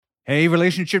Hey,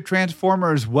 Relationship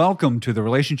Transformers, welcome to the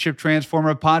Relationship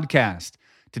Transformer podcast.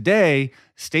 Today,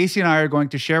 Stacy and I are going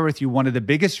to share with you one of the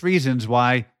biggest reasons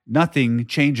why nothing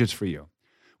changes for you.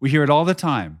 We hear it all the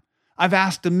time. I've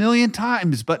asked 1,000,000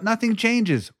 times, but nothing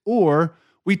changes. Or,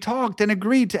 we talked and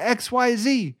agreed to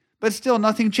XYZ, but still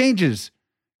nothing changes.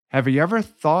 Have you ever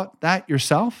thought that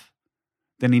yourself?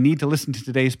 Then you need to listen to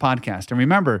today's podcast. And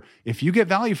remember, if you get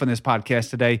value from this podcast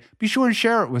today, be sure and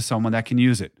share it with someone that can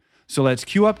use it. So let's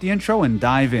cue up the intro and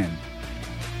dive in.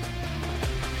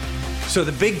 So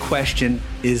the big question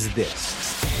is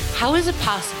this. How is it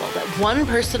possible that one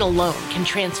person alone can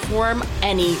transform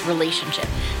any relationship,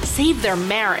 save their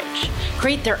marriage,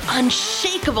 create their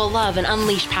unshakable love and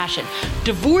unleash passion,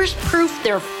 divorce-proof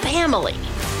their family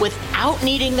without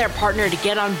needing their partner to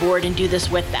get on board and do this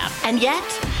with them, and yet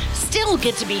still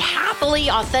get to be happily,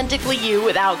 authentically you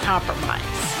without compromise?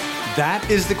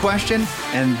 That is the question,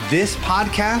 and this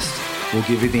podcast will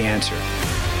give you the answer.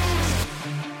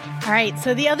 All right,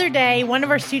 so the other day, one of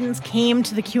our students came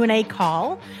to the Q&A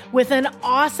call with an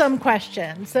awesome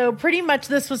question. So pretty much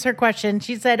this was her question.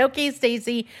 She said, okay,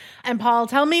 Stacy and Paul,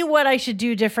 tell me what I should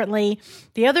do differently.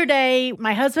 The other day,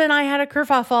 my husband and I had a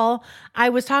kerfuffle. I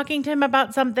was talking to him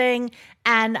about something,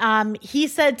 and he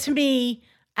said to me,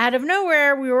 out of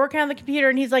nowhere, we were working on the computer,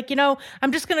 and he's like,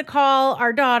 I'm just going to call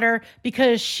our daughter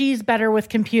because she's better with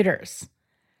computers.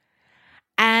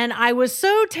 And I was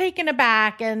so taken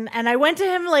aback, and I went to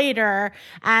him later,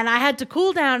 and I had to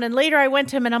cool down, and later I went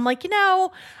to him, and I'm like,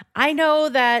 I know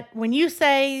that when you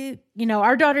say,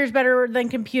 our daughter's better than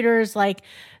computers, like,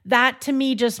 that to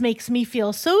me just makes me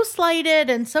feel so slighted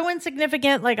and so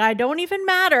insignificant, like I don't even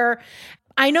matter.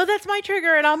 I know that's my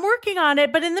trigger and I'm working on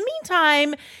it. But in the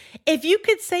meantime, if you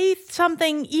could say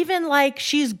something even like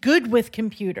she's good with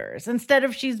computers instead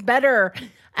of she's better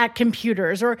at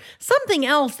computers or something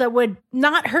else that would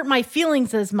not hurt my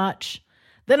feelings as much,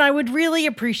 then I would really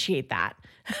appreciate that.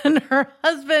 And her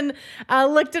husband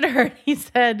looked at her and he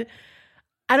said,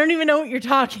 I don't even know what you're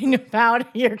talking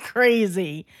about. You're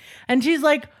crazy. And she's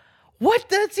like, what?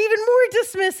 That's even more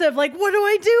dismissive. Like, what do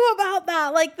I do about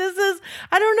that? Like,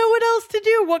 I don't know what else to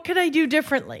do. What could I do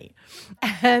differently?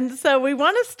 And so we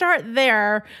want to start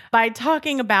there by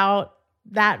talking about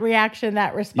that reaction,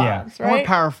 that response, right? We're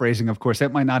paraphrasing, of course.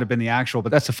 That might not have been the actual,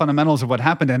 but that's the fundamentals of what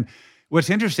happened. And what's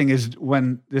interesting is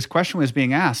when this question was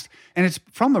being asked, and it's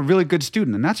from a really good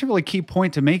student, and that's a really key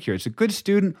point to make here. It's a good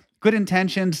student, good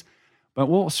intentions, but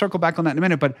we'll circle back on that in a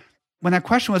minute. But when that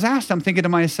question was asked, I'm thinking to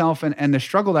myself, and the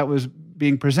struggle that was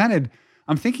being presented,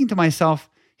 I'm thinking to myself,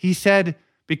 he said,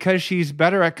 because she's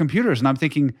better at computers. And I'm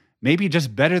thinking, maybe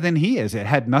just better than he is. It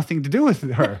had nothing to do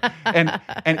with her. and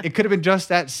it could have been just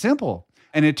that simple.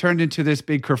 And it turned into this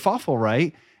big kerfuffle,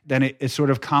 right? Then it sort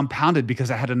of compounded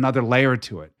because it had another layer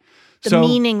to it. The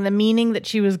meaning that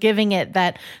she was giving it,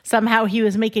 that somehow he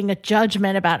was making a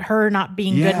judgment about her not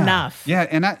being good enough. Yeah,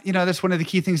 and that's one of the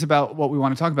key things about what we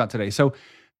want to talk about today. So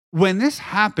when this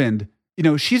happened,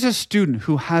 she's a student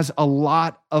who has a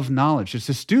lot of knowledge. It's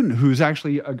a student who's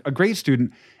actually a great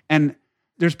student. And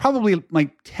there's probably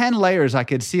like 10 layers I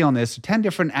could see on this, 10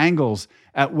 different angles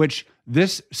at which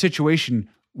this situation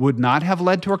would not have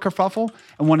led to a kerfuffle.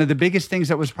 And one of the biggest things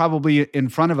that was probably in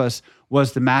front of us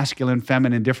was the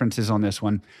masculine-feminine differences on this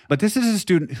one. But this is a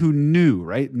student who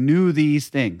knew these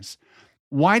things.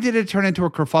 Why did it turn into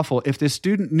a kerfuffle if this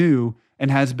student knew and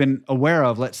has been aware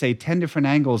of, let's say, 10 different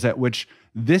angles at which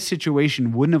this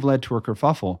situation wouldn't have led to a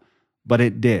kerfuffle, but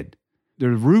it did? The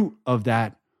root of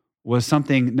that was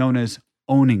something known as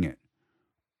owning it.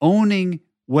 Owning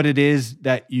what it is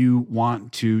that you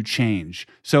want to change.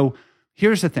 So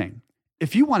here's the thing.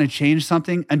 If you want to change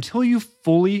something, until you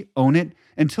fully own it,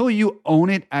 until you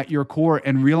own it at your core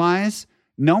and realize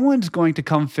no one's going to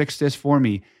come fix this for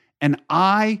me, and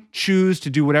I choose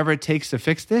to do whatever it takes to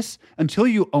fix this, until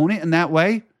you own it in that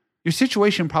way, your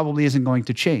situation probably isn't going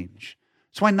to change.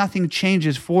 That's why nothing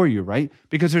changes for you, right?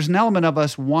 Because there's an element of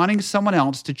us wanting someone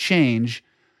else to change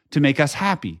to make us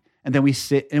happy. And then we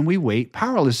sit and we wait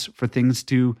powerless for things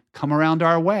to come around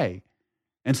our way.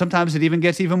 And sometimes it even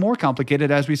gets even more complicated,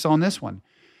 as we saw in this one.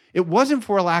 It wasn't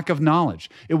for a lack of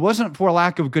knowledge. It wasn't for a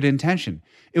lack of good intention.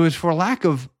 It was for a lack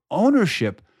of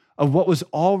ownership of what was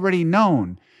already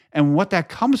known. And what that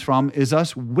comes from is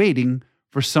us waiting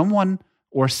for someone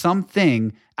or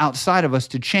something outside of us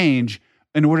to change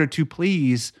in order to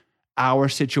please our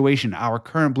situation, our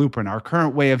current blueprint, our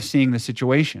current way of seeing the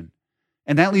situation.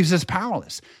 And that leaves us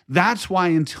powerless. That's why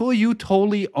until you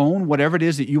totally own whatever it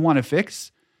is that you want to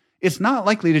fix, it's not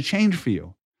likely to change for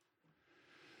you.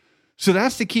 So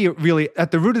that's the key, really. At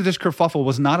the root of this kerfuffle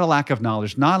was not a lack of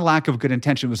knowledge, not a lack of good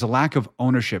intention. It was a lack of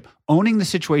ownership. Owning the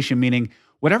situation, meaning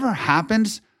whatever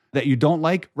happens that you don't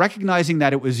like, recognizing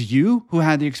that it was you who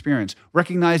had the experience,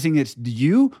 recognizing it's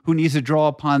you who needs to draw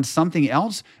upon something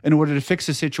else in order to fix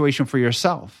the situation for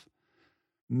yourself.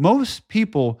 Most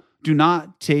people do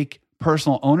not take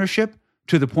personal ownership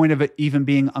to the point of it even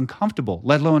being uncomfortable,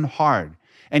 let alone hard.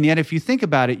 And yet, if you think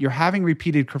about it, you're having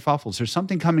repeated kerfuffles. There's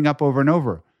something coming up over and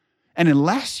over. And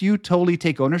unless you totally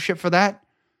take ownership for that,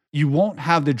 you won't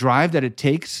have the drive that it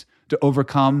takes to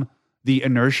overcome the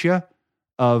inertia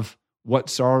of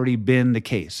what's already been the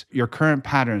case, your current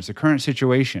patterns, the current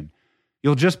situation.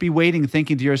 You'll just be waiting,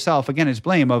 thinking to yourself, again, it's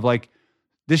blame of like,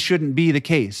 this shouldn't be the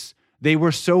case. They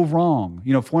were so wrong,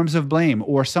 forms of blame,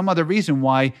 or some other reason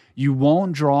why you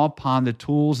won't draw upon the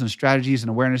tools and strategies and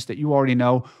awareness that you already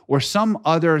know, or some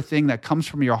other thing that comes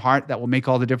from your heart that will make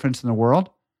all the difference in the world,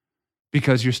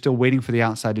 because you're still waiting for the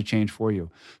outside to change for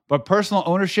you. But personal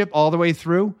ownership all the way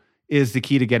through is the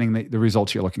key to getting the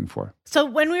results you're looking for. So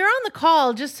when we were on the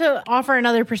call, just to offer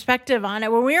another perspective on it,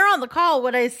 when we were on the call,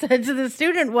 what I said to the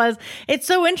student was, it's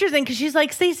so interesting because she's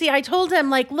like, Stacey, I told him,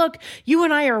 like, look, you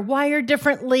and I are wired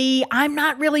differently. I'm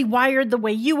not really wired the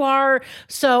way you are.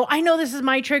 So I know this is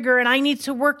my trigger and I need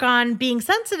to work on being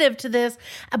sensitive to this.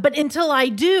 But until I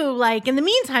do, like, in the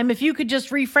meantime, if you could just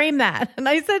reframe that. And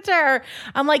I said to her,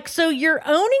 I'm like, so you're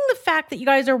owning the fact that you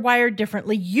guys are wired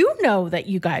differently. You know that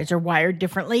you guys are wired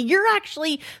differently. You're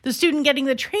actually the student getting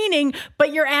the training,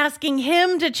 but you're asking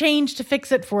him to change to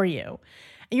fix it for you.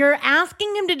 You're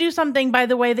asking him to do something, by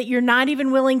the way, that you're not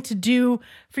even willing to do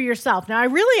for yourself. Now,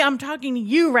 I'm talking to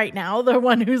you right now, the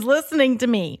one who's listening to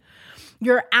me.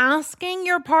 You're asking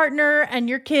your partner and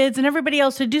your kids and everybody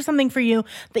else to do something for you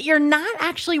that you're not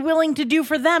actually willing to do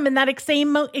for them in that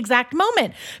same exact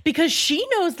moment, because she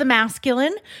knows the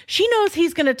masculine. She knows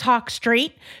he's going to talk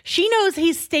straight. She knows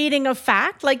he's stating a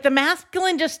fact. Like the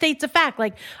masculine just states a fact.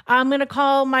 Like, I'm going to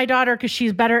call my daughter because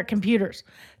she's better at computers.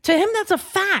 To him, that's a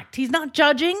fact. He's not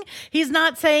judging. He's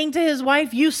not saying to his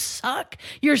wife, you suck,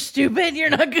 you're stupid, you're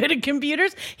not good at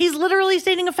computers. He's literally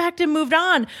stating a fact and moved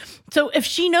on. So if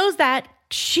she knows that,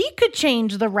 she could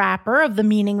change the wrapper of the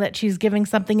meaning that she's giving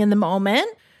something in the moment.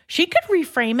 She could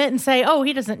reframe it and say, oh,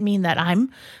 he doesn't mean that I'm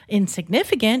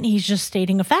insignificant. He's just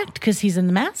stating a fact because he's in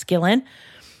the masculine.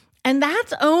 And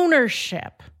that's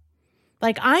ownership.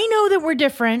 Like, I know that we're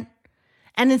different.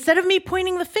 And instead of me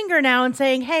pointing the finger now and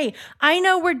saying, hey, I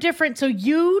know we're different, so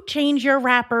you change your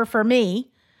wrapper for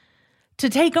me, to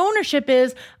take ownership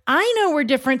is, I know we're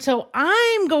different, so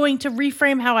I'm going to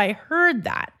reframe how I heard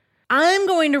that. I'm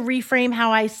going to reframe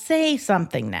how I say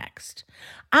something next.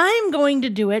 I'm going to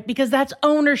do it because that's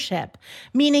ownership.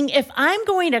 Meaning if I'm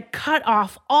going to cut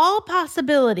off all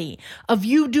possibility of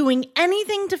you doing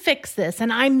anything to fix this,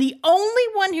 and I'm the only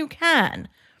one who can,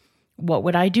 what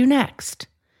would I do next?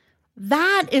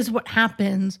 That is what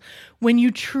happens when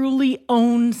you truly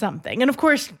own something. And of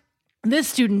course, this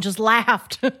student just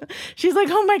laughed. She's like,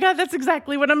 oh my God, that's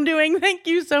exactly what I'm doing. Thank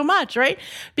you so much, right?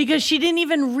 Because she didn't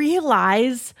even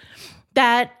realize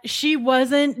that she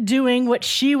wasn't doing what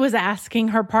she was asking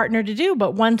her partner to do.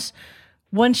 But once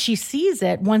she sees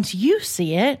it, once you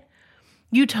see it,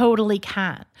 you totally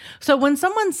can. So when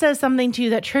someone says something to you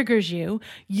that triggers you,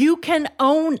 you can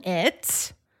own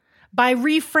it by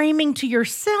reframing to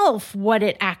yourself what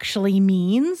it actually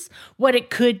means, what it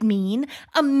could mean,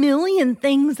 a million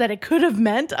things that it could have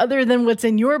meant other than what's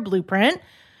in your blueprint.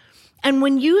 And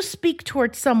when you speak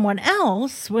towards someone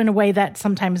else in a way that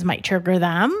sometimes might trigger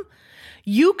them,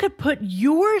 you could put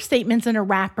your statements in a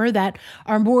wrapper that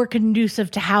are more conducive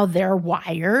to how they're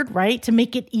wired, right? To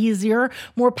make it easier,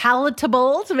 more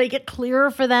palatable, to make it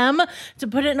clearer for them, to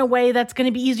put it in a way that's going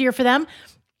to be easier for them.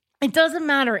 It doesn't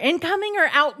matter, incoming or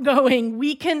outgoing,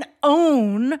 we can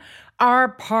own our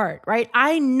part, right?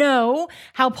 I know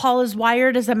how Paul is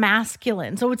wired as a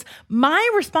masculine. So it's my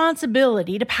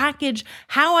responsibility to package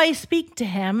how I speak to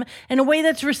him in a way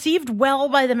that's received well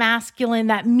by the masculine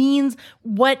that means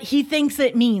what he thinks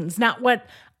it means, not what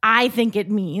I think it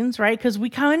means, right? Because we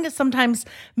kind of sometimes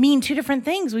mean two different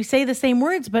things. We say the same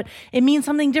words, but it means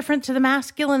something different to the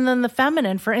masculine than the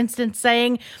feminine. For instance,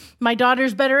 saying, my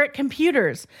daughter's better at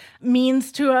computers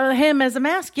means to him as a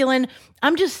masculine,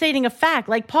 I'm just stating a fact.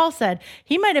 Like Paul said,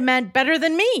 he might have meant better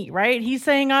than me, right? He's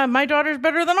saying, my daughter's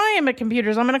better than I am at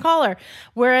computers. I'm going to call her.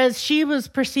 Whereas she was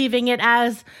perceiving it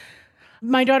as,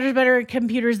 my daughter's better at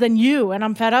computers than you, and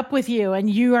I'm fed up with you, and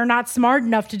you are not smart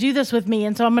enough to do this with me,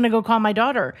 and so I'm going to go call my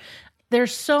daughter.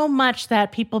 There's so much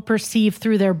that people perceive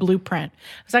through their blueprint.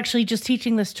 I was actually just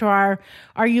teaching this to our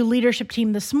You leadership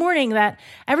team this morning, that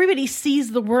everybody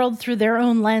sees the world through their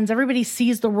own lens. Everybody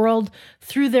sees the world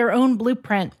through their own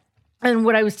blueprint. And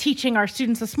what I was teaching our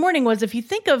students this morning was, if you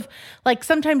think of, like,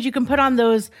 sometimes you can put on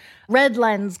those red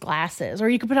lens glasses, or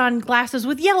you could put on glasses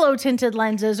with yellow tinted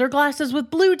lenses or glasses with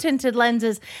blue tinted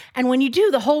lenses. And when you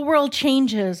do, the whole world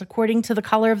changes according to the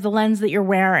color of the lens that you're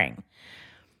wearing.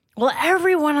 Well,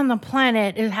 everyone on the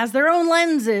planet has their own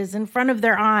lenses in front of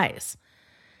their eyes.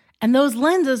 And those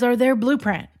lenses are their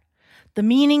blueprint. The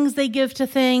meanings they give to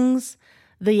things,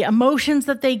 the emotions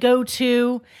that they go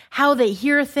to, how they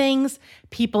hear things.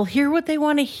 People hear what they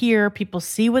want to hear. People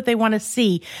see what they want to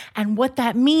see. And what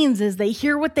that means is they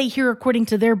hear what they hear according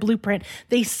to their blueprint.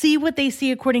 They see what they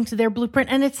see according to their blueprint,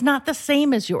 and it's not the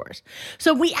same as yours.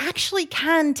 So we actually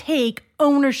can take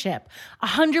ownership,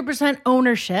 100%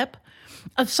 ownership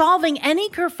of solving any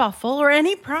kerfuffle or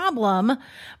any problem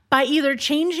by either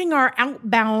changing our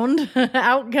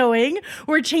outgoing,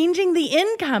 or changing the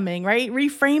incoming, right?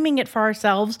 Reframing it for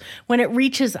ourselves when it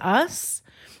reaches us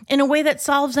in a way that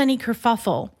solves any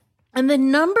kerfuffle. And the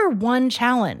number one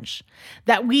challenge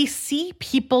that we see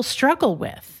people struggle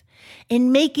with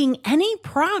in making any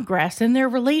progress in their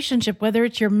relationship, whether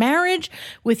it's your marriage,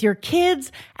 with your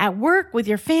kids, at work, with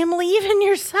your family, even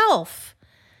yourself,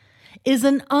 is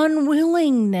an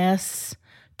unwillingness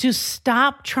to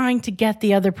stop trying to get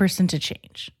the other person to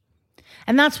change.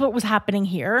 And that's what was happening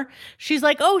here. She's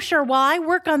like, oh, sure, well, I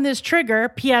work on this trigger,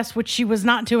 P.S., which she was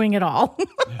not doing at all.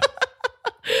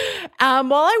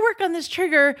 While I work on this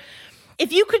trigger,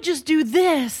 if you could just do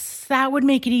this, that would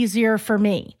make it easier for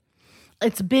me.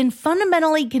 It's been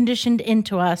fundamentally conditioned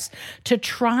into us to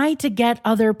try to get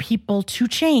other people to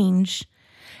change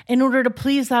in order to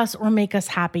please us or make us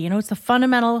happy. It's the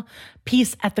fundamental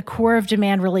piece at the core of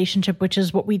demand relationship, which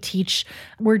is what we teach.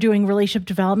 We're doing relationship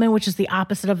development, which is the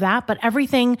opposite of that. But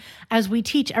everything, as we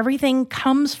teach, everything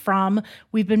comes from,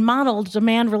 we've been modeled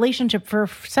demand relationship for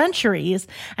centuries.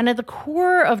 And at the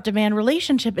core of demand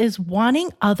relationship is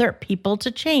wanting other people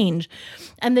to change.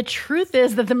 And the truth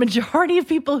is that the majority of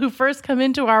people who first come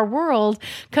into our world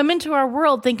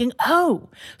thinking, oh,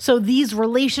 so these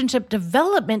relationship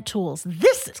development tools,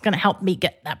 this is going to help me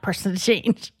get that person to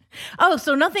change. Oh,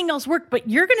 so nothing else worked, but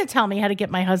you're going to tell me how to get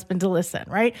my husband to listen,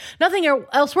 right? Nothing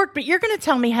else worked, but you're going to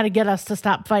tell me how to get us to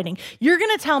stop fighting. You're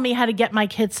going to tell me how to get my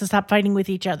kids to stop fighting with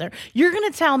each other. You're going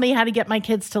to tell me how to get my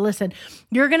kids to listen.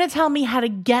 You're going to tell me how to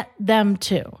get them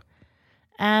to.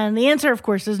 And the answer, of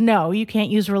course, is no. You can't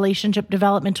use relationship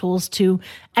development tools to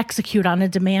execute on a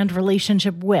demand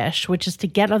relationship wish, which is to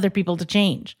get other people to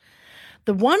change.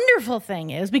 The wonderful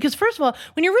thing is, because first of all,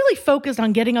 when you're really focused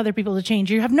on getting other people to change,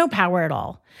 you have no power at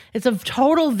all. It's a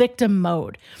total victim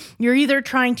mode. You're either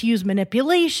trying to use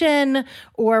manipulation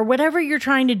or whatever you're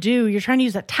trying to do. You're trying to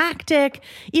use a tactic,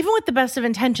 even with the best of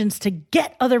intentions, to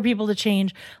get other people to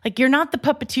change. Like, you're not the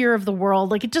puppeteer of the world.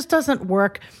 Like, it just doesn't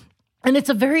work. And it's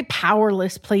a very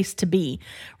powerless place to be.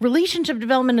 Relationship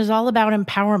development is all about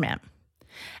empowerment.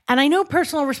 And I know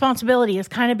personal responsibility has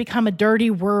kind of become a dirty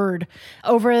word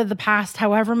over the past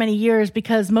however many years,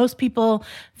 because most people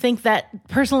think that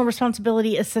personal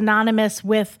responsibility is synonymous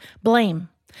with blame.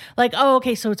 Like, oh,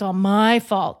 okay, so it's all my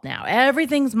fault now.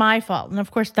 Everything's my fault. And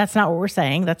of course, that's not what we're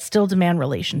saying. That's still demand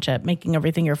relationship, making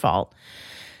everything your fault.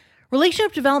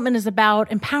 Relationship development is about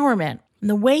empowerment. And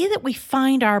the way that we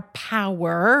find our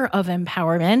power of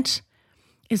empowerment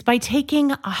is by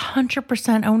taking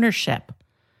 100% ownership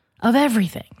of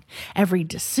everything. Every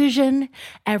decision,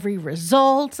 every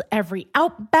result, every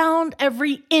outbound,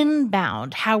 every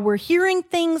inbound, how we're hearing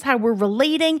things, how we're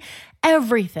relating,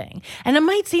 everything. And it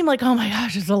might seem like, oh my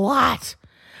gosh, it's a lot.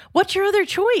 What's your other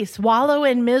choice? Wallow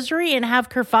in misery and have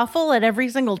kerfuffle at every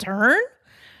single turn?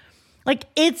 Like,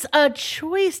 it's a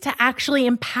choice to actually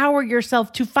empower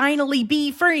yourself to finally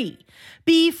be free.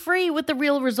 Be free with the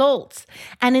real results.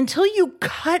 And until you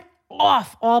cut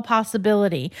off all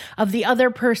possibility of the other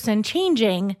person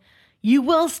changing, you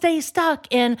will stay stuck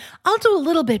in, I'll do a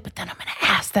little bit, but then I'm going to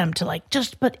ask them to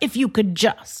but if you could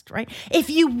just, right? If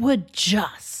you would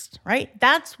just, right?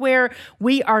 That's where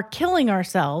we are killing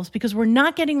ourselves, because we're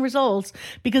not getting results,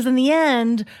 because in the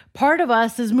end, part of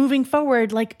us is moving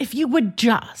forward like, if you would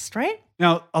just, right?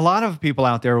 Now, a lot of people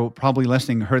out there probably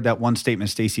listening heard that one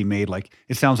statement Stacey made, like,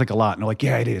 it sounds like a lot. And they're like,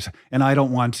 yeah, it is. And I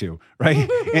don't want to, right?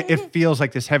 It feels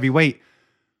like this heavy weight.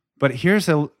 But here's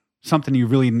something you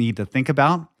really need to think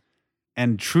about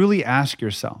and truly ask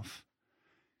yourself.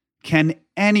 Can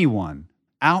anyone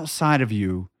outside of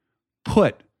you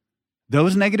put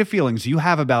those negative feelings you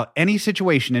have about any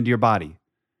situation into your body?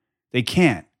 They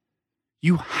can't.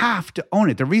 You have to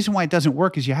own it. The reason why it doesn't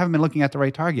work is you haven't been looking at the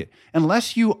right target.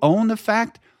 Unless you own the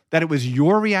fact that it was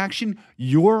your reaction,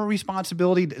 your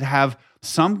responsibility to have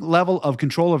some level of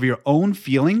control over your own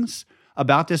feelings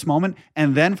about this moment,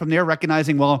 and then from there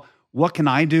recognizing, well, what can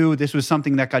I do? This was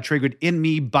something that got triggered in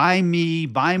me, by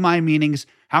my meanings.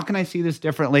 How can I see this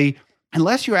differently?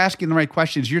 Unless you're asking the right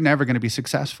questions, you're never going to be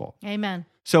successful. Amen.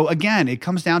 So again, it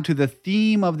comes down to the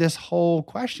theme of this whole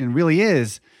question really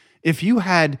is, if you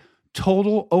had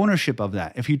total ownership of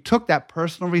that, if you took that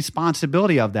personal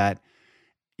responsibility of that,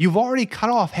 you've already cut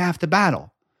off half the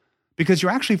battle, because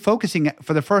you're actually focusing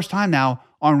for the first time now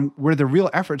on where the real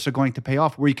efforts are going to pay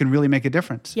off, where you can really make a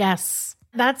difference. Yes.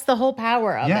 That's the whole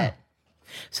power of it.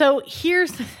 So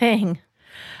here's the thing.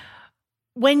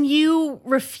 When you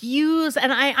refuse,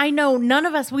 and I know none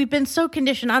of us, we've been so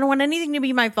conditioned. I don't want anything to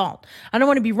be my fault. I don't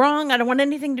want to be wrong. I don't want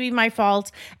anything to be my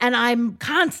fault. And I'm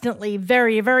constantly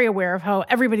very, very aware of how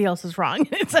everybody else is wrong.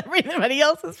 It's everybody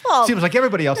else's fault. Seems like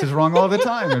everybody else is wrong all the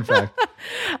time, in fact.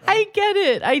 I get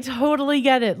it. I totally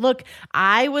get it. Look,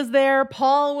 I was there.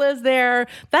 Paul was there.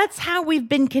 That's how we've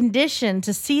been conditioned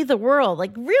to see the world.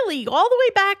 Like really all the way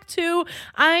back to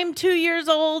I'm 2 years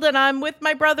old and I'm with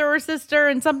my brother or sister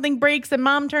and something breaks and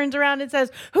mom turns around and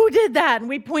says, who did that? And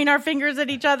we point our fingers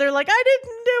at each other like, I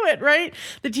didn't do it, right?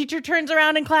 The teacher turns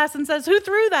around in class and says, who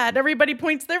threw that? And everybody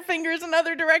points their fingers in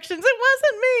other directions. It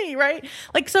wasn't me, right?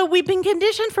 Like, so we've been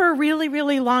conditioned for a really,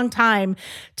 really long time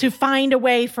to find a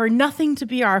way for nothing to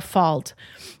be our fault.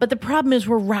 But the problem is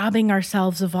we're robbing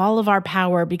ourselves of all of our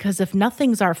power, because if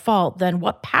nothing's our fault, then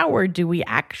what power do we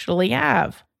actually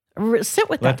have? Sit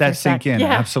with that. Let that sink in.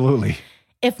 Yeah. Absolutely.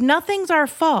 If nothing's our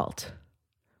fault,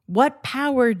 what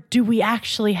power do we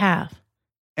actually have?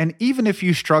 And even if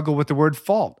you struggle with the word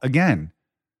fault, again,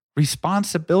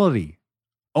 responsibility,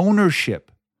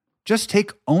 ownership, just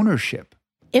take ownership.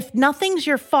 If nothing's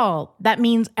your fault, that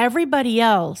means everybody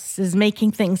else is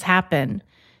making things happen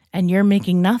and you're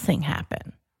making nothing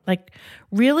happen. Like,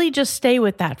 really just stay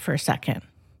with that for a second.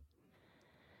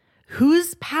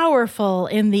 Who's powerful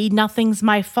in the nothing's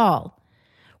my fault?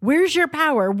 Where's your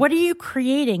power? What are you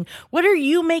creating? What are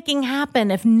you making happen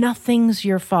if nothing's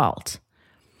your fault?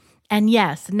 And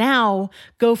yes, now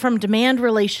go from demand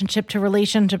relationship to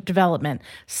relationship development.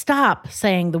 Stop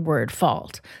saying the word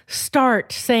fault.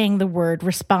 Start saying the word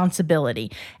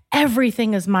responsibility.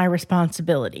 Everything is my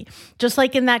responsibility. Just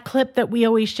like in that clip that we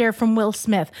always share from Will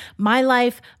Smith, my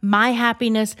life, my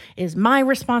happiness is my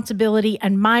responsibility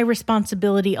and my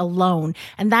responsibility alone.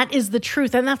 And that is the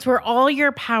truth. And that's where all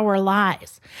your power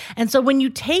lies. And so when you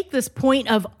take this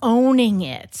point of owning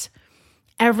it,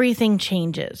 everything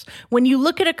changes. When you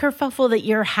look at a kerfuffle that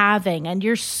you're having and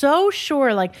you're so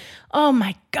sure, like, oh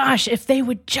my gosh, if they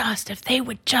would just. All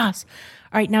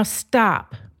right, now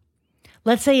stop.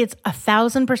 Let's say it's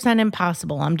 1,000%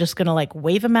 impossible. I'm just going to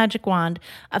wave a magic wand.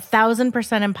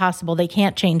 1,000% impossible. They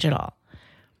can't change it all.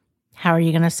 How are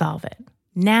you going to solve it?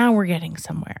 Now we're getting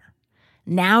somewhere.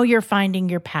 Now you're finding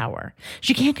your power.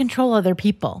 You can't control other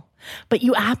people, but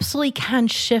you absolutely can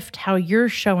shift how you're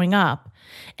showing up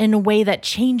in a way that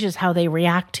changes how they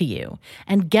react to you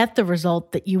and get the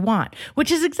result that you want,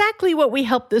 which is exactly what we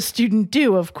help this student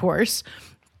do, of course.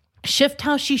 Shift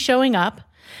how she's showing up,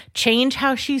 change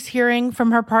how she's hearing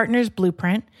from her partner's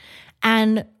blueprint,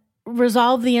 and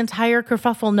resolve the entire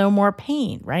kerfuffle, no more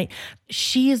pain, right?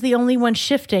 She is the only one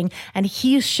shifting, and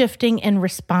he's shifting in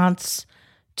response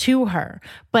to her.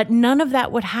 But none of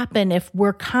that would happen if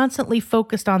we're constantly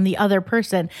focused on the other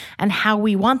person and how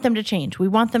we want them to change. We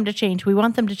want them to change. We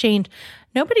want them to change.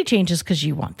 Nobody changes because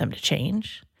you want them to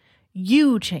change.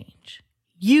 You change.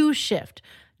 You shift.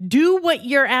 Do what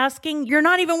you're asking. You're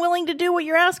not even willing to do what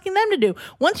you're asking them to do.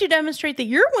 Once you demonstrate that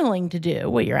you're willing to do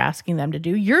what you're asking them to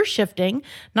do, you're shifting,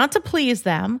 not to please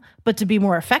them, but to be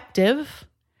more effective,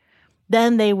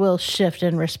 then they will shift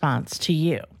in response to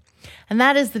you. And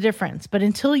that is the difference. But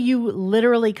until you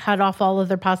literally cut off all of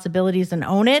their possibilities and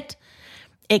own it,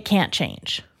 it can't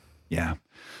change. Yeah.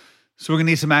 So we're going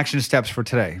to need some action steps for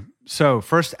today. So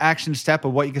first action step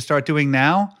of what you can start doing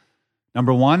now.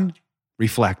 Number 1,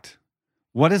 reflect.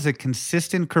 What is a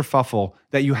consistent kerfuffle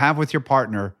that you have with your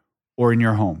partner or in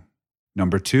your home?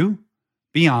 Number 2,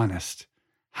 be honest.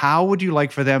 How would you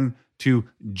like for them to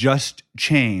just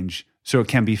change so it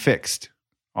can be fixed?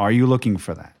 Are you looking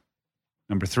for that?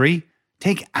 Number 3,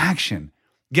 take action.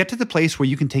 Get to the place where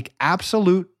you can take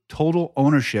absolute total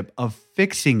ownership of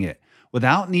fixing it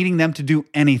without needing them to do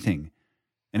anything.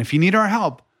 And if you need our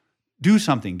help, do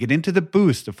something. Get into the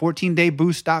Boost, the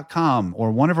 14dayboost.com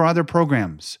or one of our other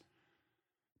programs.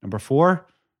 Number 4,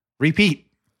 repeat,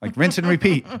 like rinse and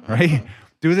repeat, right?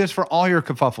 Do this for all your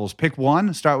kerfuffles. Pick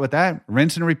one, start with that,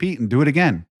 rinse and repeat, and do it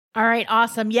again. All right,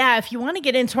 awesome. Yeah, if you want to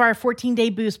get into our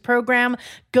 14-day boost program,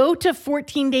 go to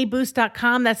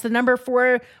 14dayboost.com. That's the number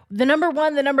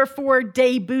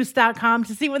 4dayboost.com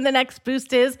to see when the next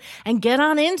boost is and get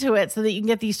on into it so that you can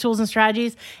get these tools and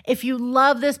strategies. If you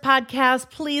love this podcast,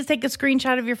 please take a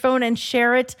screenshot of your phone and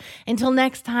share it. Until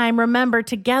next time, remember,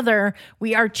 together,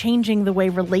 we are changing the way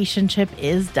relationship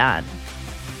is done.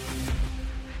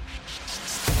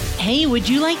 Hey, would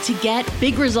you like to get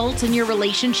big results in your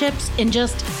relationships in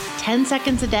just 10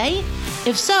 seconds a day?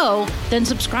 If so, then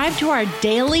subscribe to our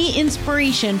daily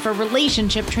inspiration for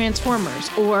relationship transformers,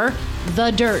 or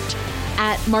The Dirt,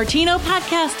 at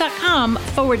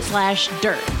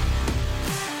martinopodcast.com/dirt.